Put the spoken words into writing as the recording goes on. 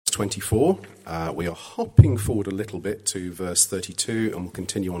24. We are hopping forward a little bit to verse 32, and we'll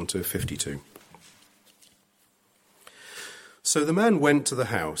continue on to 52. So the man went to the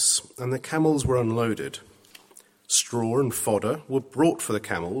house, and the camels were unloaded. Straw and fodder were brought for the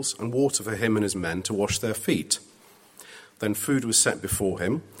camels, and water for him and his men to wash their feet. Then food was set before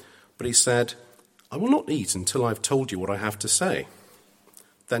him, but he said, "I will not eat until I have told you what I have to say."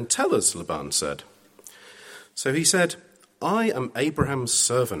 "Then tell us," Laban said. So he said, "I am Abraham's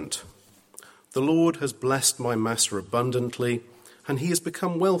servant. The Lord has blessed my master abundantly, and he has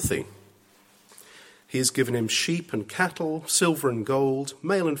become wealthy. He has given him sheep and cattle, silver and gold,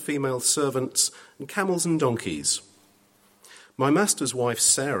 male and female servants, and camels and donkeys. My master's wife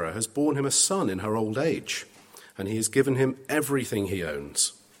Sarah has borne him a son in her old age, and he has given him everything he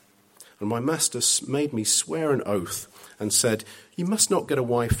owns. And my master made me swear an oath and said, 'You must not get a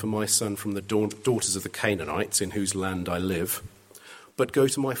wife for my son from the daughters of the Canaanites in whose land I live, but go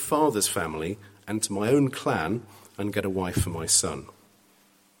to my father's family and to my own clan and get a wife for my son.'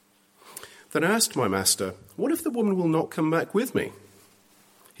 Then I asked my master, 'What if the woman will not come back with me?'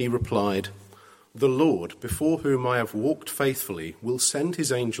 He replied, 'The Lord, before whom I have walked faithfully, will send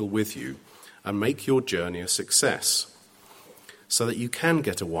his angel with you and make your journey a success, so that you can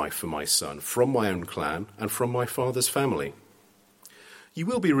get a wife for my son from my own clan and from my father's family. You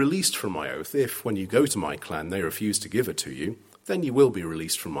will be released from my oath if, when you go to my clan, they refuse to give her to you. Then you will be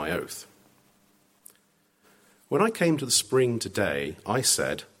released from my oath.' When I came to the spring today, I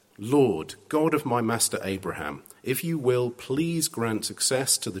said, 'Lord, God of my master Abraham, if you will, please grant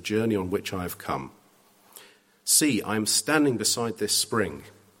success to the journey on which I have come. See, I am standing beside this spring.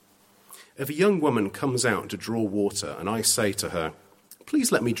 If a young woman comes out to draw water and I say to her,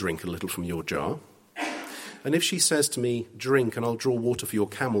 "Please let me drink a little from your jar," and if she says to me, "Drink and I'll draw water for your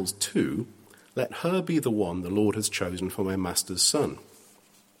camels too," let her be the one the Lord has chosen for my master's son."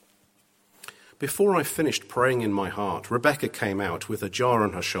 Before I finished praying in my heart, Rebekah came out with a jar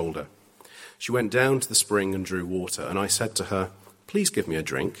on her shoulder. She went down to the spring and drew water, and I said to her, "Please give me a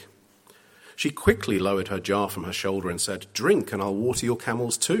drink." She quickly lowered her jar from her shoulder and said, "Drink and I'll water your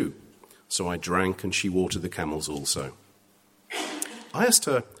camels too." So I drank, and she watered the camels also. I asked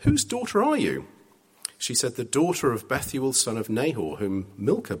her, "Whose daughter are you?" She said, "The daughter of Bethuel, son of Nahor, whom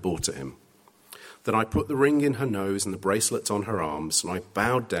Milcah bore to him." Then I put the ring in her nose and the bracelets on her arms, and I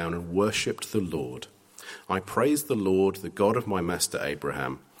bowed down and worshipped the Lord. I praised the Lord, the God of my master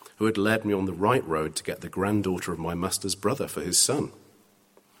Abraham, who had led me on the right road to get the granddaughter of my master's brother for his son.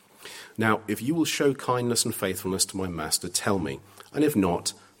 Now, if you will show kindness and faithfulness to my master, tell me, and if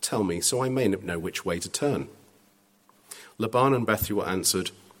not, tell me, so I may know which way to turn." Laban and Bethuel answered,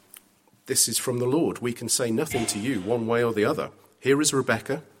 "This is from the Lord. We can say nothing to you one way or the other. Here is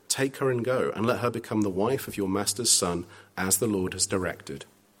Rebekah. Take her and go, and let her become the wife of your master's son, as the Lord has directed."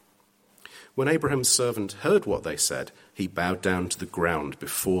 When Abraham's servant heard what they said, he bowed down to the ground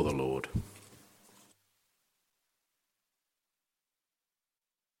before the Lord.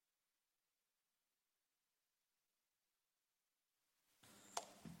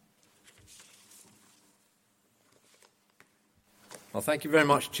 Well, thank you very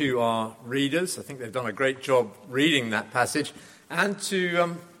much to our readers. I think they've done a great job reading that passage. And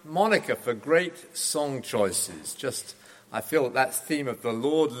to Monica for great song choices. I feel that theme of the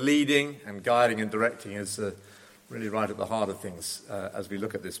Lord leading and guiding and directing is really right at the heart of things as we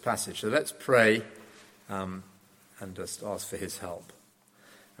look at this passage. So let's pray and just ask for his help.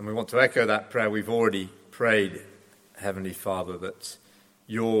 And we want to echo that prayer we've already prayed, Heavenly Father, that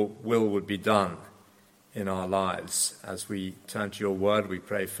your will would be done in our lives. As we turn to your word, we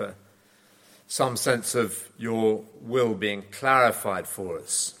pray for some sense of your will being clarified for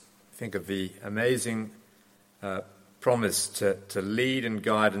us. Think of the amazing promise to lead and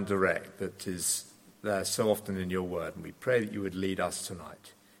guide and direct that is there so often in your word. And we pray that you would lead us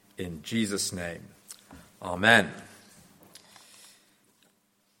tonight. In Jesus' name, amen.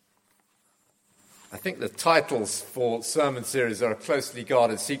 I think the titles for sermon series are a closely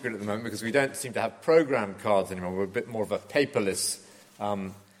guarded secret at the moment because we don't seem to have program cards anymore. We're a bit more of a paperless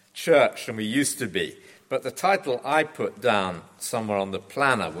church than we used to be. But the title I put down somewhere on the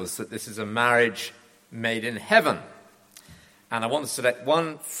planner was that this is a marriage made in heaven. And I want to select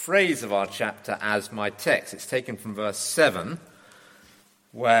one phrase of our chapter as my text. It's taken from verse 7,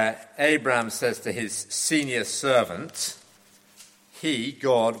 where Abraham says to his senior servant, "He,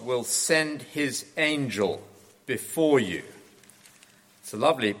 God, will send his angel before you." It's a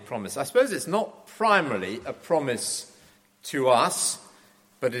lovely promise. I suppose it's not primarily a promise to us,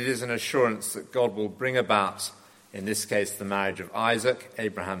 but it is an assurance that God will bring about, in this case, the marriage of Isaac,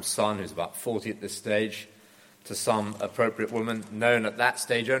 Abraham's son, who's about 40 at this stage, to some appropriate woman, known at that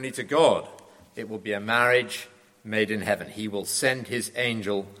stage only to God. It will be a marriage made in heaven. He will send his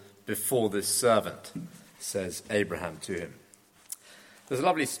angel before this servant, says Abraham to him. There's a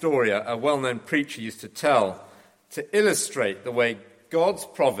lovely story a well-known preacher used to tell to illustrate the way God's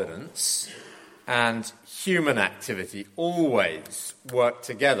providence and human activity always work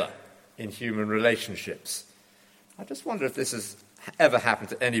together in human relationships. I just wonder if this has ever happened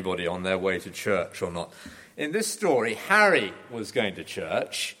to anybody on their way to church or not. In this story, Harry was going to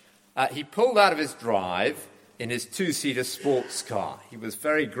church. He pulled out of his drive in his two-seater sports car. He was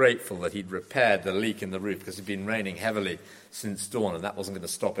very grateful that he'd repaired the leak in the roof because it had been raining heavily since dawn, and that wasn't going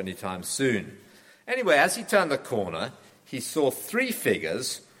to stop anytime soon. Anyway, as he turned the corner, he saw three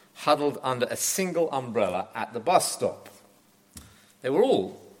figures huddled under a single umbrella at the bus stop. They were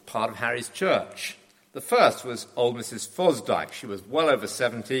all part of Harry's church. The first was old Mrs. Fosdyke. She was well over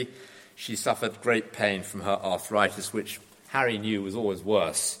 70. She suffered great pain from her arthritis, which Harry knew was always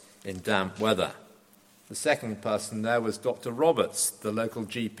worse in damp weather. The second person there was Dr. Roberts, the local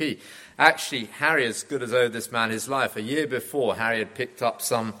GP. Actually, Harry as good as owed this man his life. A year before, Harry had picked up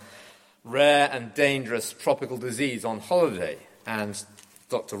some rare and dangerous tropical disease on holiday, and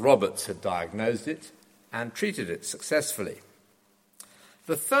Dr. Roberts had diagnosed it and treated it successfully.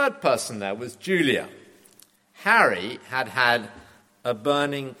 The third person there was Julia. Harry had had a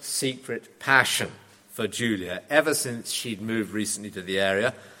burning secret passion for Julia ever since she'd moved recently to the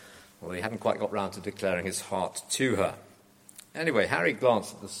area. Well, he hadn't quite got round to declaring his heart to her. Anyway, Harry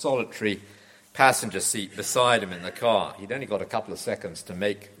glanced at the solitary passenger seat beside him in the car. He'd only got a couple of seconds to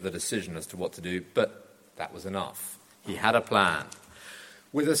make the decision as to what to do, but that was enough. He had a plan.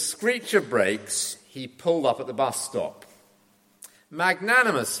 With a screech of brakes, he pulled up at the bus stop.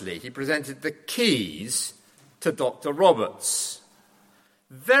 Magnanimously, he presented the keys to Dr. Roberts.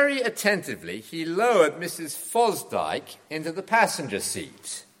 Very attentively, he lowered Mrs. Fosdyke into the passenger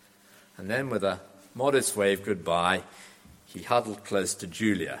seat. And then, with a modest wave goodbye, he huddled close to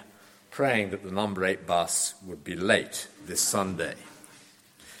Julia, praying that the number 8 bus would be late this Sunday.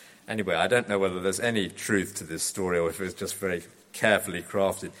 Anyway, I don't know whether there's any truth to this story or if it was just very carefully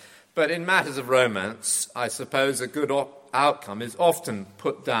crafted. But in matters of romance, I suppose a good outcome is often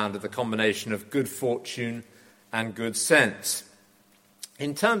put down to the combination of good fortune and good sense.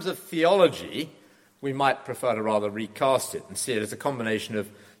 In terms of theology, we might prefer to rather recast it and see it as a combination of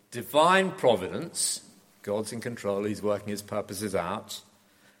divine providence, God's in control, he's working his purposes out,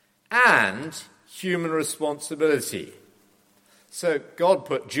 and human responsibility. So God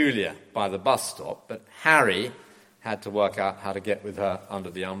put Julia by the bus stop, but Harry had to work out how to get with her under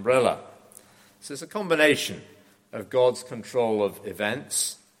the umbrella. So it's a combination of God's control of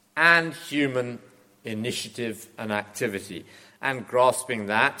events and human initiative and activity. And grasping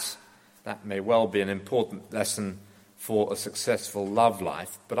that may well be an important lesson for a successful love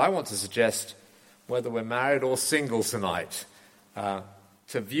life. But I want to suggest, whether we're married or single tonight,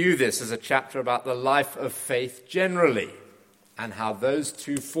 to view this as a chapter about the life of faith generally and how those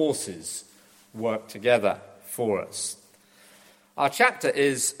two forces work together for us. Our chapter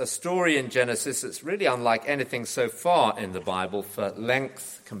is a story in Genesis that's really unlike anything so far in the Bible for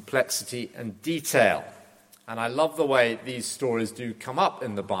length, complexity, and detail. And I love the way these stories do come up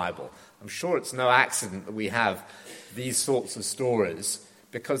in the Bible. I'm sure it's no accident that we have these sorts of stories,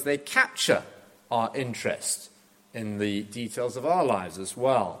 because they capture our interest in the details of our lives as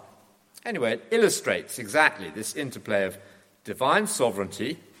well. Anyway, it illustrates exactly this interplay of divine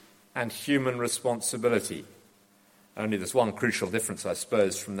sovereignty and human responsibility. Only there's one crucial difference, I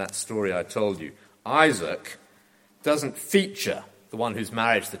suppose, from that story I told you. Isaac doesn't feature, the one whose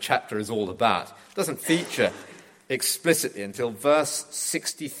marriage the chapter is all about, doesn't feature explicitly until verse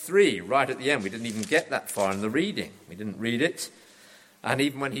 63, right at the end. We didn't even get that far in the reading. We didn't read it. And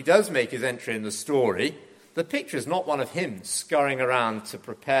even when he does make his entry in the story, the picture is not one of him scurrying around to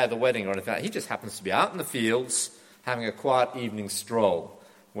prepare the wedding or anything like that. He just happens to be out in the fields having a quiet evening stroll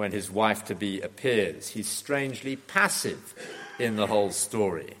when his wife-to-be appears. He's strangely passive in the whole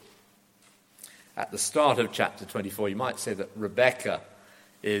story. At the start of chapter 24, you might say that Rebecca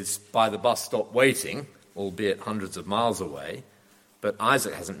is by the bus stop waiting, albeit hundreds of miles away, but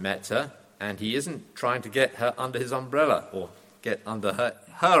Isaac hasn't met her, and he isn't trying to get her under his umbrella, or get under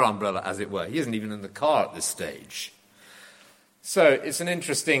her umbrella, as it were. He isn't even in the car at this stage. So it's an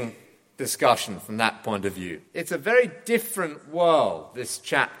interesting discussion from that point of view. It's a very different world, this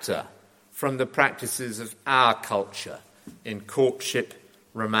chapter, from the practices of our culture in courtship,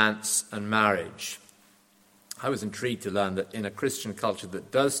 romance, and marriage. I was intrigued to learn that in a Christian culture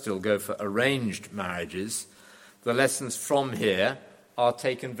that does still go for arranged marriages, the lessons from here are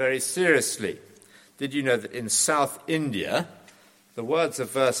taken very seriously. did you know that in South India, the words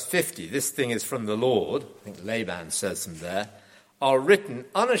of verse 50, "This thing is from the Lord," I think Laban says them there, are written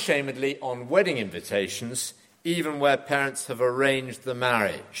unashamedly on wedding invitations, even where parents have arranged the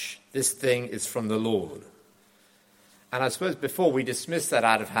marriage. This thing is from the Lord. And I suppose before we dismiss that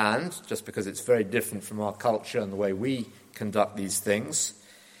out of hand, just because it's very different from our culture and the way we conduct these things,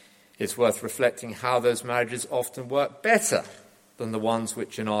 it's worth reflecting how those marriages often work better than the ones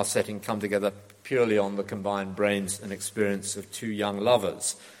which in our setting come together purely on the combined brains and experience of two young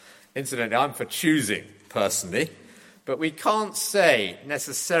lovers. Incidentally, I'm for choosing, personally, but we can't say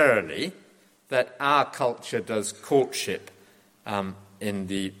necessarily that our culture does courtship in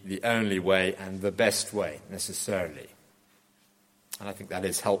the only way and the best way, necessarily. And I think that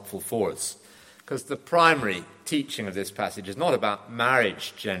is helpful for us, because the primary teaching of this passage is not about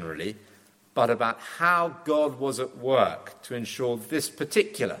marriage generally, but about how God was at work to ensure this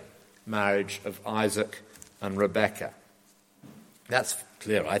particular marriage of Isaac and Rebekah. That's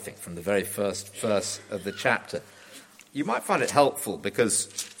clear, I think, from the very first verse of the chapter. You might find it helpful, because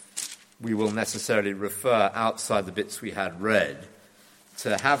we will necessarily refer outside the bits we had read,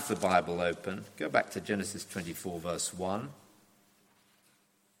 to have the Bible open. Go back to Genesis 24, verse 1.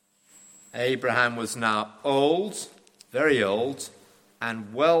 Abraham was now old, very old,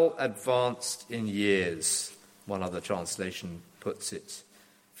 and well advanced in years, one other translation puts it.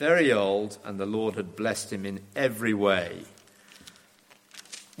 Very old, and the Lord had blessed him in every way.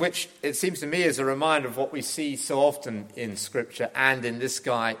 Which, it seems to me, is a reminder of what we see so often in Scripture and in this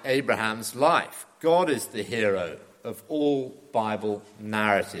guy Abraham's life. God is the hero of all Bible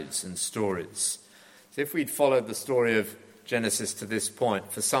narratives and stories. So if we'd followed the story of Genesis to this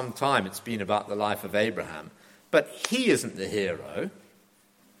point, for some time it's been about the life of Abraham, but he isn't the hero.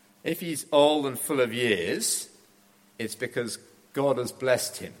 If he's old and full of years, it's because God has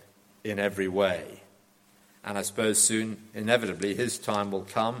blessed him in every way. And I suppose soon, inevitably, his time will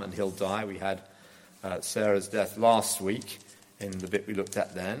come and he'll die. We had Sarah's death last week in the bit we looked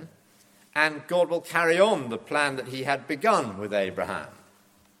at then. And God will carry on the plan that he had begun with Abraham.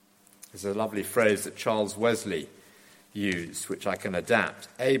 There's a lovely phrase that Charles Wesley used, which I can adapt.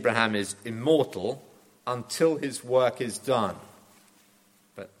 Abraham is immortal until his work is done.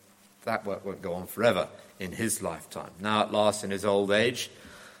 But that work won't go on forever in his lifetime. Now at last, in his old age,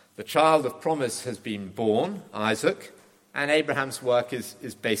 the child of promise has been born, Isaac, and Abraham's work is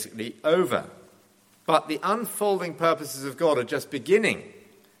basically over. But the unfolding purposes of God are just beginning.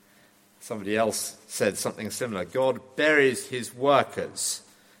 Somebody else said something similar. God buries his workers,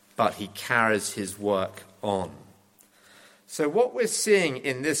 but he carries his work on. So what we're seeing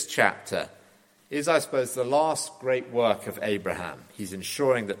in this chapter is, I suppose, the last great work of Abraham. He's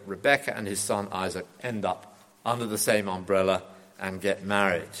ensuring that Rebekah and his son Isaac end up under the same umbrella and get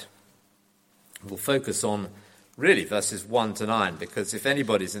married. We'll focus on, really, verses 1 to 9, because if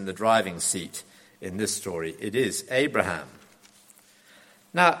anybody's in the driving seat in this story, it is Abraham.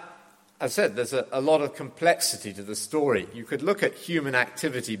 Now, as I said, there's a lot of complexity to the story. You could look at human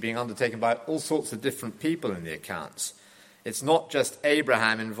activity being undertaken by all sorts of different people in the accounts. It's not just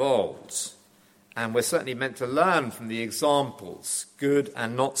Abraham involved. And we're certainly meant to learn from the examples, good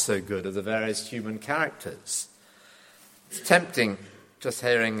and not so good, of the various human characters. It's tempting, just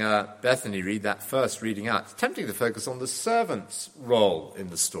hearing Bethany read that first reading out, it's tempting to focus on the servant's role in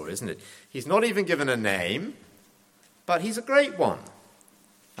the story, isn't it? He's not even given a name, but he's a great one.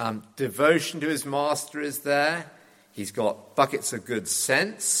 Devotion to his master is there. He's got buckets of good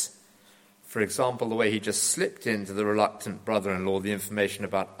sense. For example, the way he just slipped into the reluctant brother-in-law the information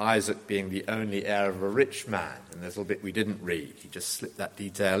about Isaac being the only heir of a rich man. And there's a little bit we didn't read. He just slipped that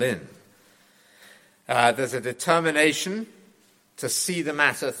detail in. There's a determination to see the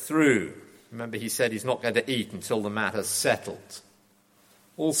matter through. Remember, he said he's not going to eat until the matter's settled.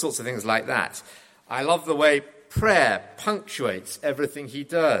 All sorts of things like that. I love the way prayer punctuates everything he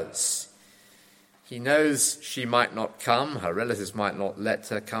does. He knows she might not come, her relatives might not let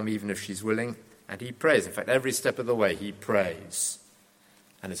her come even if she's willing, and he prays. In fact, every step of the way he prays.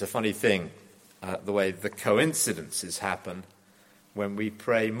 And it's a funny thing, the way the coincidences happen when we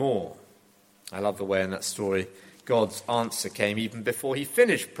pray more. I love the way in that story God's answer came even before he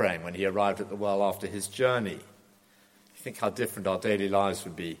finished praying when he arrived at the well after his journey. You think how different our daily lives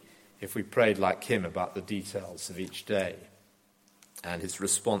would be if we prayed like him about the details of each day. And his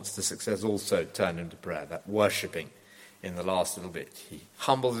response to success also turned into prayer, that worshipping in the last little bit. He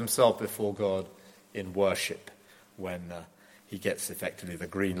humbles himself before God in worship when he gets effectively the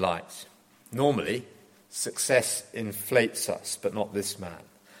green light. Normally, success inflates us, but not this man.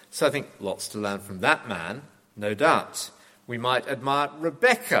 So I think lots to learn from that man, no doubt. We might admire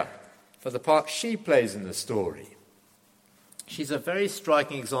Rebekah for the part she plays in the story. She's a very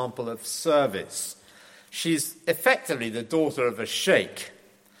striking example of service. She's effectively the daughter of a sheikh,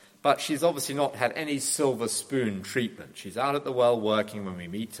 but she's obviously not had any silver spoon treatment. She's out at the well working when we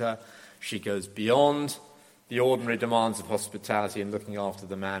meet her. She goes beyond the ordinary demands of hospitality and looking after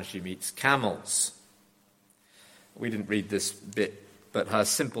the man she meets camels. We didn't read this bit, but her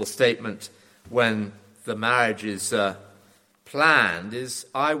simple statement when the marriage is planned is,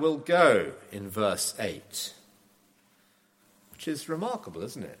 "I will go," in verse 8, which is remarkable,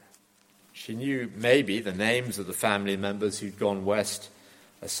 isn't it? She knew maybe the names of the family members who'd gone west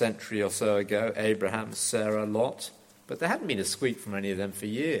a century or so ago, Abraham, Sarah, Lot, but there hadn't been a squeak from any of them for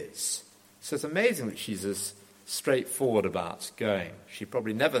years. So it's amazing that she's as straightforward about going. She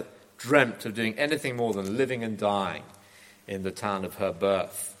probably never dreamt of doing anything more than living and dying in the town of her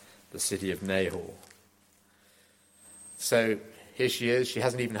birth, the city of Nahor. So here she is. She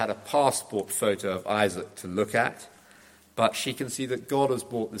hasn't even had a passport photo of Isaac to look at, but she can see that God has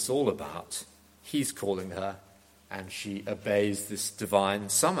brought this all about. He's calling her, and she obeys this divine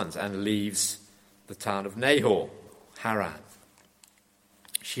summons and leaves the town of Nahor, Haran.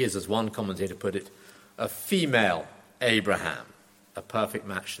 She is, as one commentator put it, a female Abraham, a perfect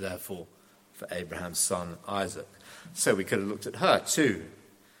match, therefore, for Abraham's son Isaac. So we could have looked at her too.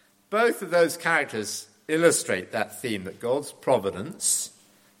 Both of those characters illustrate that theme that God's providence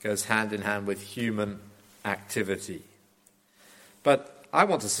goes hand in hand with human activity. But I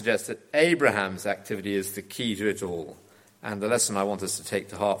want to suggest that Abraham's activity is the key to it all. And the lesson I want us to take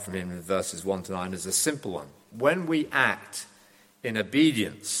to heart from him in verses 1 to 9 is a simple one. When we act in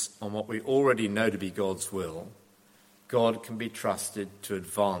obedience on what we already know to be God's will, God can be trusted to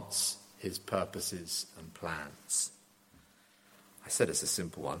advance his purposes and plans. I said it's a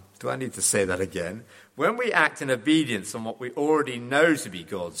simple one. Do I need to say that again? When we act in obedience on what we already know to be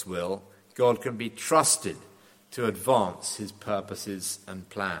God's will, God can be trusted to advance his purposes and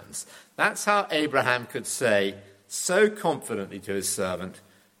plans. That's how Abraham could say so confidently to his servant,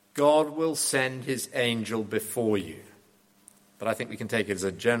 "God will send his angel before you." But I think we can take it as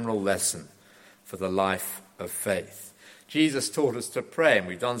a general lesson for the life of faith. Jesus taught us to pray, and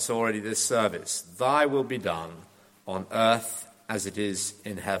we've done so already this service, "Thy will be done on earth as it is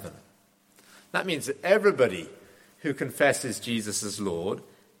in heaven." That means that everybody who confesses Jesus as Lord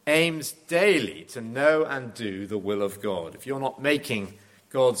aims daily to know and do the will of God. If you're not making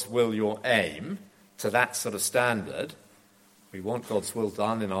God's will your aim to that sort of standard, we want God's will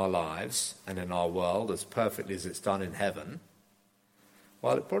done in our lives and in our world as perfectly as it's done in heaven,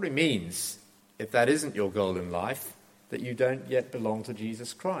 well, it probably means, if that isn't your goal in life, that you don't yet belong to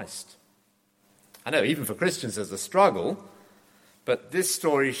Jesus Christ. I know, even for Christians there's a struggle, but this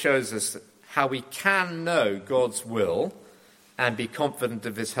story shows us how we can know God's will and be confident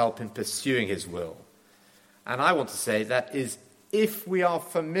of his help in pursuing his will. And I want to say that is if we are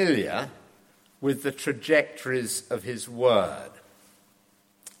familiar with the trajectories of his word.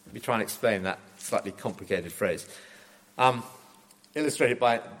 Let me try and explain that slightly complicated phrase. Illustrated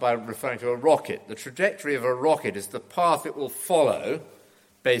by referring to a rocket. The trajectory of a rocket is the path it will follow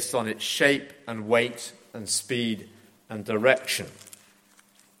based on its shape and weight and speed and direction.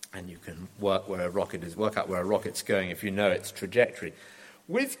 And you can work out where a rocket's going if you know its trajectory.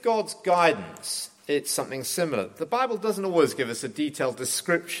 With God's guidance, it's something similar. The Bible doesn't always give us a detailed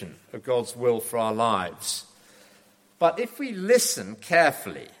description of God's will for our lives. But if we listen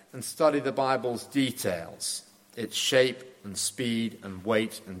carefully and study the Bible's details, its shape and speed and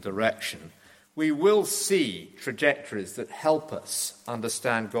weight and direction, we will see trajectories that help us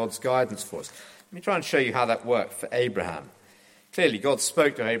understand God's guidance for us. Let me try and show you how that worked for Abraham. Clearly, God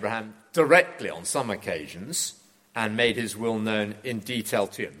spoke to Abraham directly on some occasions and made his will known in detail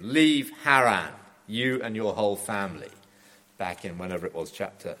to him. Leave Haran, you and your whole family, back in whenever it was,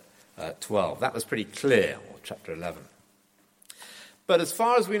 chapter 12. That was pretty clear, or chapter 11. But as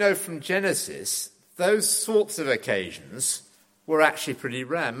far as we know from Genesis, those sorts of occasions were actually pretty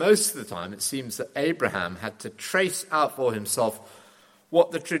rare. Most of the time, it seems that Abraham had to trace out for himself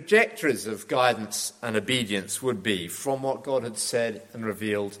what the trajectories of guidance and obedience would be from what God had said and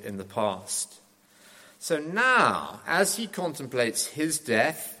revealed in the past. So now, as he contemplates his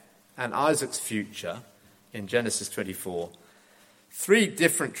death and Isaac's future in Genesis 24, three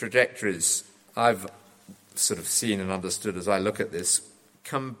different trajectories I've sort of seen and understood as I look at this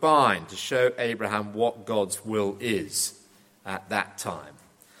combine to show Abraham what God's will is at that time.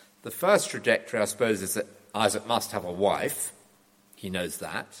 The first trajectory, I suppose, is that Isaac must have a wife. He knows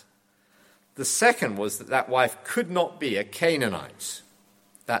that. The second was that that wife could not be a Canaanite.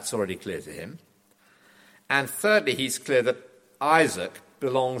 That's already clear to him. And thirdly, he's clear that Isaac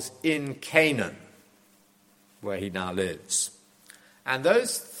belongs in Canaan, where he now lives. And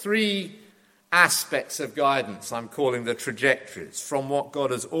those three aspects of guidance I'm calling the trajectories from what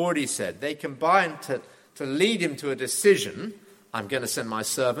God has already said. They combine to lead him to a decision. I'm going to send my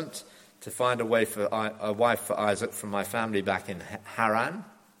servant to find a wife for Isaac from my family back in Haran.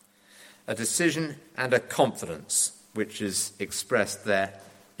 A decision and a confidence, which is expressed there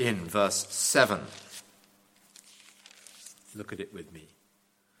in verse 7. Look at it with me.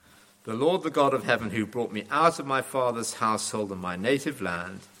 The Lord, the God of heaven, who brought me out of my father's household and my native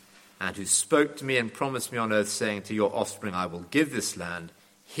land, and who spoke to me and promised me on oath, saying, to your offspring I will give this land,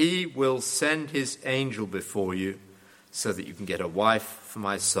 he will send his angel before you so that you can get a wife for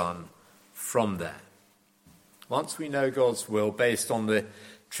my son from there. Once we know God's will based on the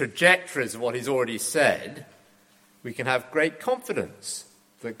trajectories of what he's already said, we can have great confidence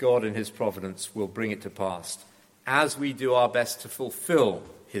that God in his providence will bring it to pass as we do our best to fulfill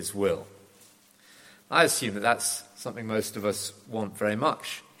his will. I assume that that's something most of us want very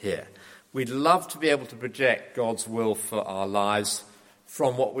much here. We'd love to be able to project God's will for our lives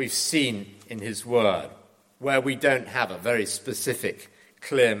from what we've seen in his word, where we don't have a very specific,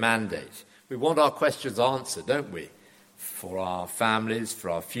 clear mandate. We want our questions answered, don't we? For our families, for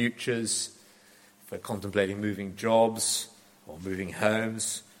our futures, for contemplating moving jobs or moving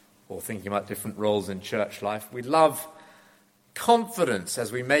homes or thinking about different roles in church life. We love confidence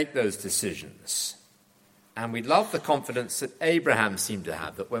as we make those decisions. And we love the confidence that Abraham seemed to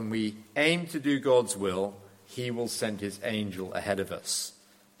have, that when we aim to do God's will, he will send his angel ahead of us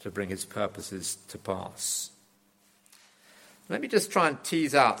to bring his purposes to pass. Let me just try and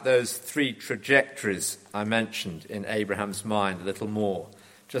tease out those three trajectories I mentioned in Abraham's mind a little more,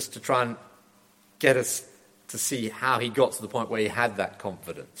 just to try and get us to see how he got to the point where he had that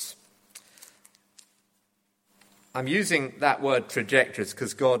confidence. I'm using that word trajectories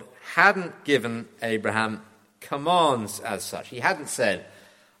because God hadn't given Abraham commands as such. He hadn't said,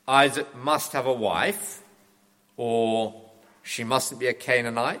 Isaac must have a wife, or she mustn't be a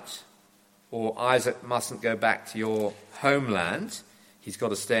Canaanite, or Isaac mustn't go back to your homeland. He's got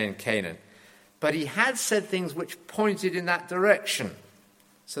to stay in Canaan. But he had said things which pointed in that direction.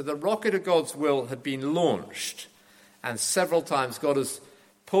 So the rocket of God's will had been launched, and several times God has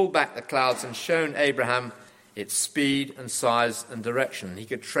pulled back the clouds and shown Abraham its speed and size and direction. He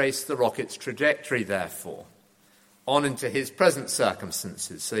could trace the rocket's trajectory, therefore, on into his present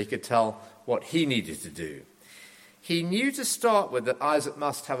circumstances, so he could tell what he needed to do. He knew to start with that Isaac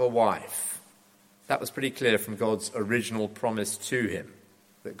must have a wife. That was pretty clear from God's original promise to him,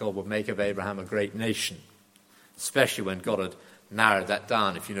 that God would make of Abraham a great nation, especially when God had narrowed that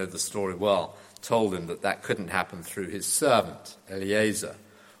down, if you know the story well, told him that that couldn't happen through his servant, Eliezer,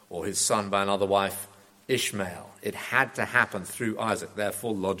 or his son by another wife, Ishmael. It had to happen through Isaac.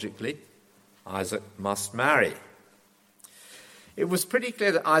 Therefore, logically, Isaac must marry. It was pretty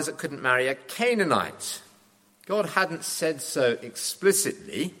clear that Isaac couldn't marry a Canaanite. God hadn't said so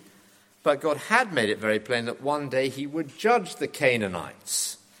explicitly, but God had made it very plain that one day he would judge the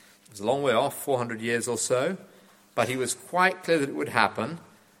Canaanites. It was a long way off, 400 years or so, but he was quite clear that it would happen.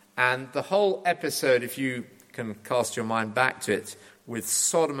 And the whole episode, if you can cast your mind back to it, with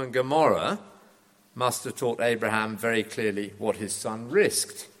Sodom and Gomorrah, must have taught Abraham very clearly what his son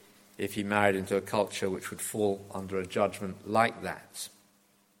risked if he married into a culture which would fall under a judgment like that.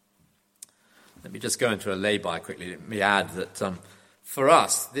 Let me just go into a lay-by quickly. Let me add that for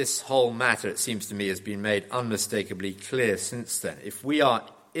us, this whole matter, it seems to me, has been made unmistakably clear since then. If we are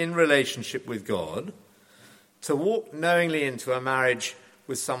in relationship with God, to walk knowingly into a marriage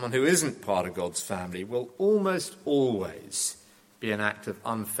with someone who isn't part of God's family will almost always be an act of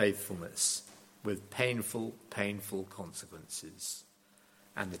unfaithfulness with painful, painful consequences.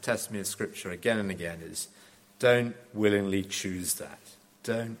 And the testimony of Scripture again and again is, don't willingly choose that.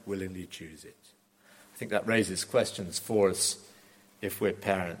 Don't willingly choose it. I think that raises questions for us if we're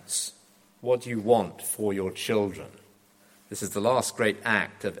parents. What do you want for your children? This is the last great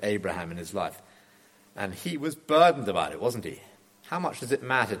act of Abraham in his life. And he was burdened about it, wasn't he? How much does it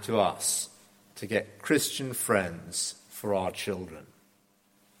matter to us to get Christian friends for our children?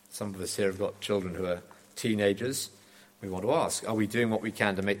 Some of us here have got children who are teenagers. We want to ask, are we doing what we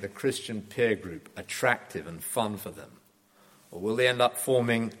can to make the Christian peer group attractive and fun for them? Or will they end up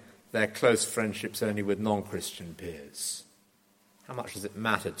forming their close friendships only with non-Christian peers? How much does it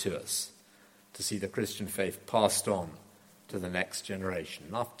matter to us to see the Christian faith passed on to the next generation?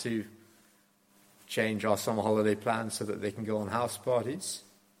 Enough to change our summer holiday plans so that they can go on house parties?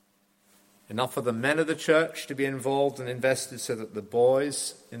 enough for the men of the church to be involved and invested so that the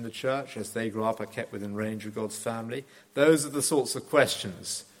boys in the church, as they grow up, are kept within range of God's family? Those are the sorts of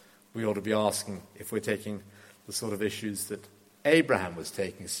questions we ought to be asking if we're taking the sort of issues that Abraham was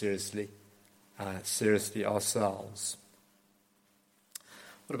taking seriously ourselves.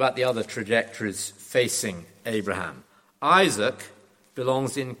 What about the other trajectories facing Abraham? Isaac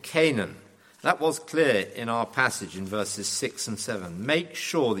belongs in Canaan. That was clear in our passage in verses 6 and 7. Make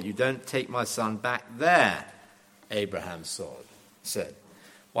sure that you don't take my son back there, Abraham said.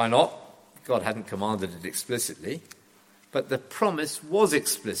 Why not? God hadn't commanded it explicitly, but the promise was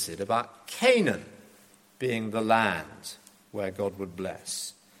explicit about Canaan being the land where God would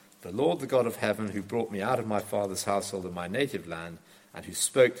bless. The Lord, the God of heaven, who brought me out of my father's household and my native land, and who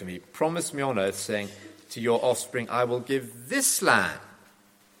spoke to me, promised me on oath, saying, to your offspring I will give this land.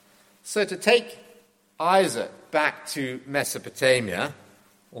 So to take Isaac back to Mesopotamia,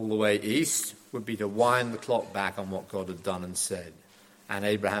 all the way east, would be to wind the clock back on what God had done and said. And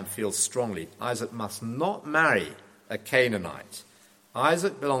Abraham feels strongly, Isaac must not marry a Canaanite.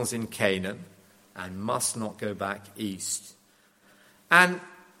 Isaac belongs in Canaan and must not go back east. And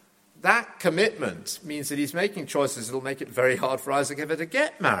that commitment means that he's making choices that will make it very hard for Isaac ever to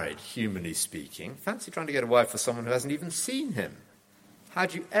get married, humanly speaking. Fancy trying to get a wife for someone who hasn't even seen him. How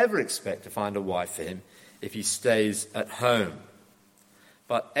do you ever expect to find a wife for him if he stays at home?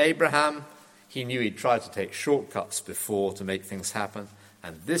 But Abraham, he knew he'd tried to take shortcuts before to make things happen,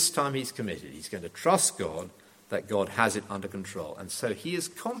 and this time he's committed. He's going to trust God that God has it under control. And so he is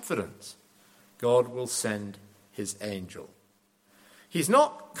confident God will send his angel. He's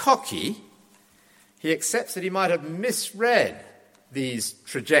not cocky. He accepts that he might have misread these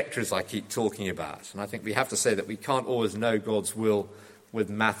trajectories I keep talking about. And I think we have to say that we can't always know God's will with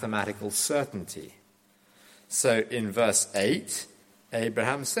mathematical certainty. So in verse 8,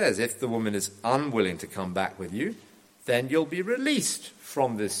 Abraham says, if the woman is unwilling to come back with you, then you'll be released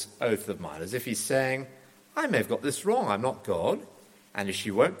from this oath of mine. As if he's saying, I may have got this wrong, I'm not God. And if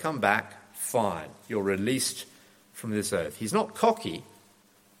she won't come back, fine, you're released from this oath. He's not cocky,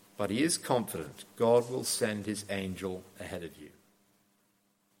 but he is confident. God will send his angel ahead of you.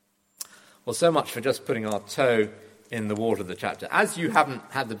 Well, so much for just putting our toe in the water of the chapter. As you haven't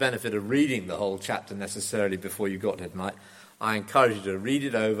had the benefit of reading the whole chapter necessarily before you got here tonight, I encourage you to read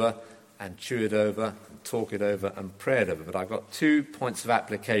it over and chew it over and talk it over and pray it over. But I've got 2 points of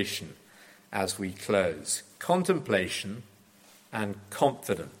application as we close. Contemplation and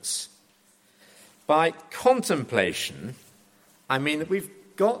confidence. By contemplation, I mean that we've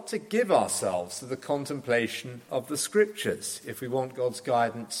got to give ourselves to the contemplation of the Scriptures if we want God's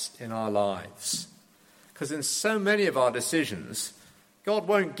guidance in our lives. Because in so many of our decisions, God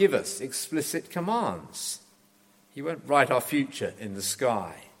won't give us explicit commands. He won't write our future in the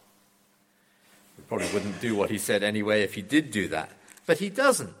sky. We probably wouldn't do what he said anyway if he did do that. But he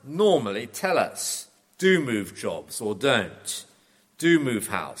doesn't normally tell us, do move jobs or don't. Do move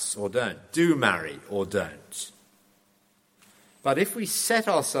house or don't. Do marry or don't. But if we set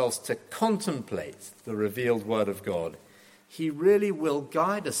ourselves to contemplate the revealed word of God, he really will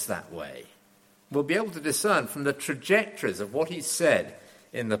guide us that way. We'll be able to discern from the trajectories of what he said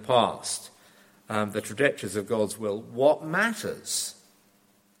in the past, the trajectories of God's will, what matters.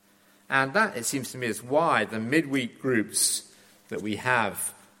 And that, it seems to me, is why the midweek groups that we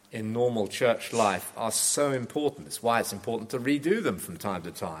have in normal church life are so important. It's why it's important to redo them from time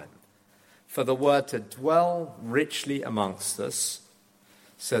to time. For the word to dwell richly amongst us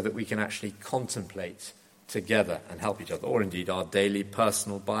so that we can actually contemplate together and help each other, or indeed our daily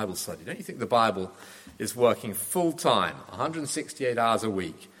personal Bible study. Don't you think the Bible is working full-time, 168 hours a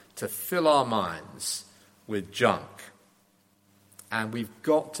week, to fill our minds with junk? And we've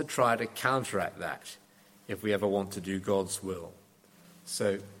got to try to counteract that if we ever want to do God's will.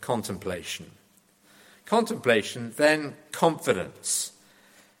 So, contemplation. Contemplation, then confidence.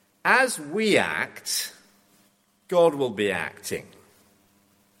 As we act, God will be acting.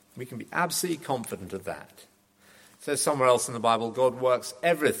 We can be absolutely confident of that. It says somewhere else in the Bible, God works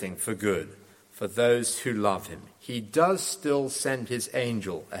everything for good for those who love him. He does still send his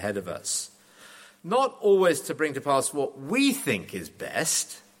angel ahead of us. Not always to bring to pass what we think is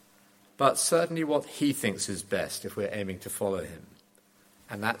best, but certainly what he thinks is best if we're aiming to follow him.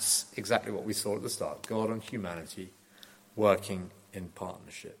 And that's exactly what we saw at the start, God and humanity working in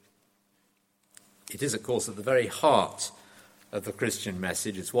partnership. It is, of course, at the very heart of the Christian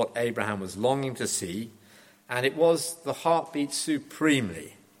message. It's what Abraham was longing to see, and it was the heartbeat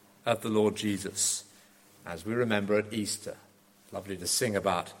supremely of the Lord Jesus, as we remember at Easter. Lovely to sing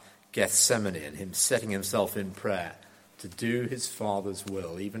about Gethsemane and him setting himself in prayer to do his Father's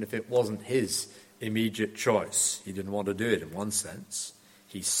will, even if it wasn't his immediate choice. He didn't want to do it in one sense.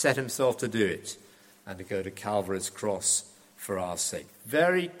 He set himself to do it and to go to Calvary's cross for our sake.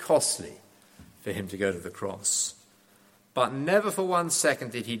 Very costly for him to go to the cross. But never for 1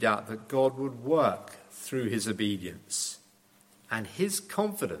 second did he doubt that God would work through his obedience. And his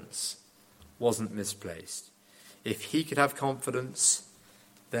confidence wasn't misplaced. If he could have confidence,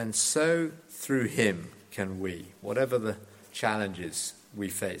 then so through him can we, whatever the challenges we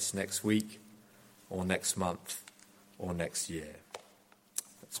face next week or next month or next year.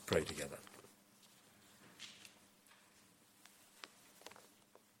 Let's pray together.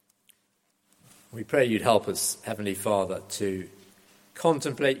 We pray you'd help us, Heavenly Father, to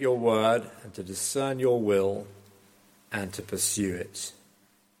contemplate your word and to discern your will and to pursue it.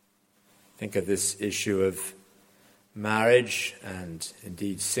 Think of this issue of marriage and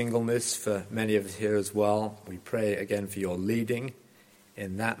indeed singleness for many of us here as well. We pray again for your leading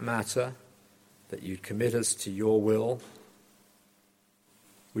in that matter, that you'd commit us to your will.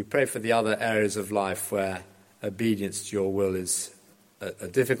 We pray for the other areas of life where obedience to your will is a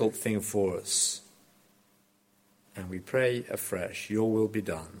difficult thing for us. And we pray afresh, your will be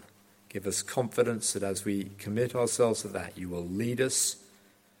done. Give us confidence that as we commit ourselves to that, you will lead us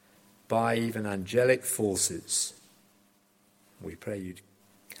by even angelic forces. We pray you'd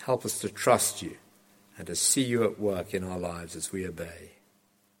help us to trust you and to see you at work in our lives as we obey.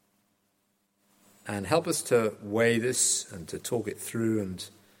 And help us to weigh this and to talk it through and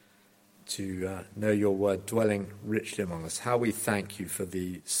to know your word dwelling richly among us. How we thank you for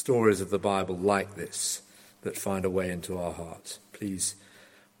the stories of the Bible like this that find a way into our hearts. Please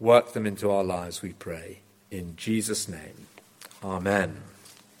work them into our lives, we pray. In Jesus' name, amen.